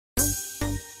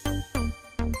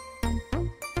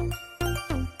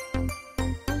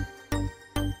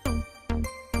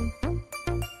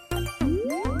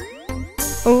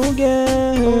Oh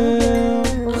girl,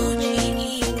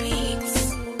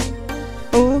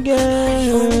 oh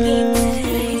girl,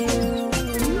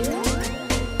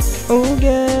 oh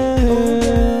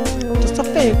girl, danse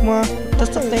avec moi,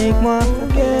 danse avec moi, oh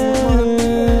girl,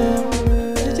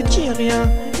 ne te dis rien,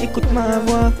 écoute ma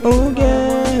voix, oh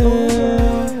girl,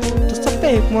 danse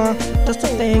avec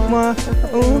moi,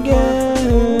 oh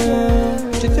girl,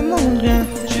 je te demande rien,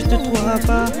 juste 3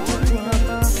 pas.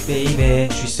 Baby,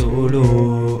 je suis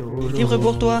solo, libre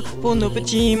pour toi, pour nos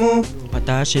petits mots,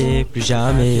 attachés plus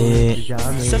jamais.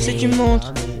 Sauf si tu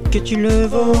montres que tu le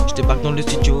vaux. Je débarque dans le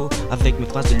studio avec mes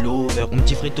phrases de lover. Mon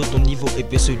petit Fredo, ton niveau est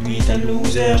peu celui d'un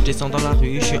loser. Je descends dans la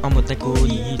rue, je suis en mode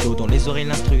incognito. Dans les oreilles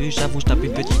l'instru, j'avoue, je tape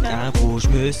une petite info. Je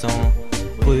me sens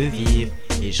revivre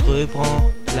et je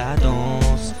reprends la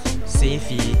danse. Ces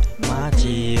filles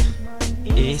m'attirent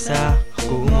et ça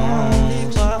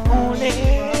commence.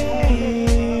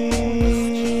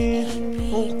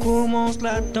 On commence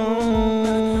la danse.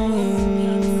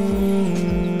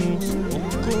 On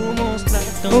commence la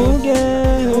danse. Oh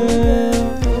girl,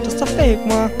 danse avec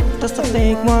moi,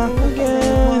 oh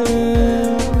girl,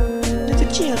 ne te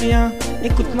dis rien,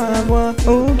 écoute ma voix.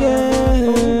 Oh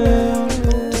girl,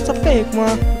 danse avec moi,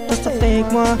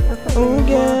 oh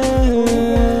girl,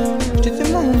 je te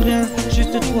demande rien,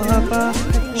 juste 3 pas.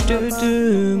 Je te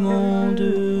demande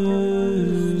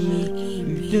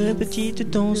une petite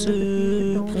danse,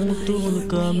 on tourne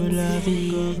comme la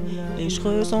vie et je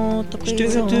ressens ta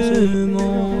présence. Je te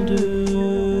demande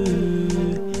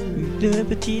une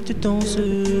petite danse,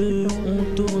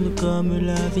 on tourne comme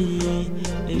la vie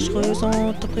et je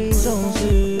ressens ta présence.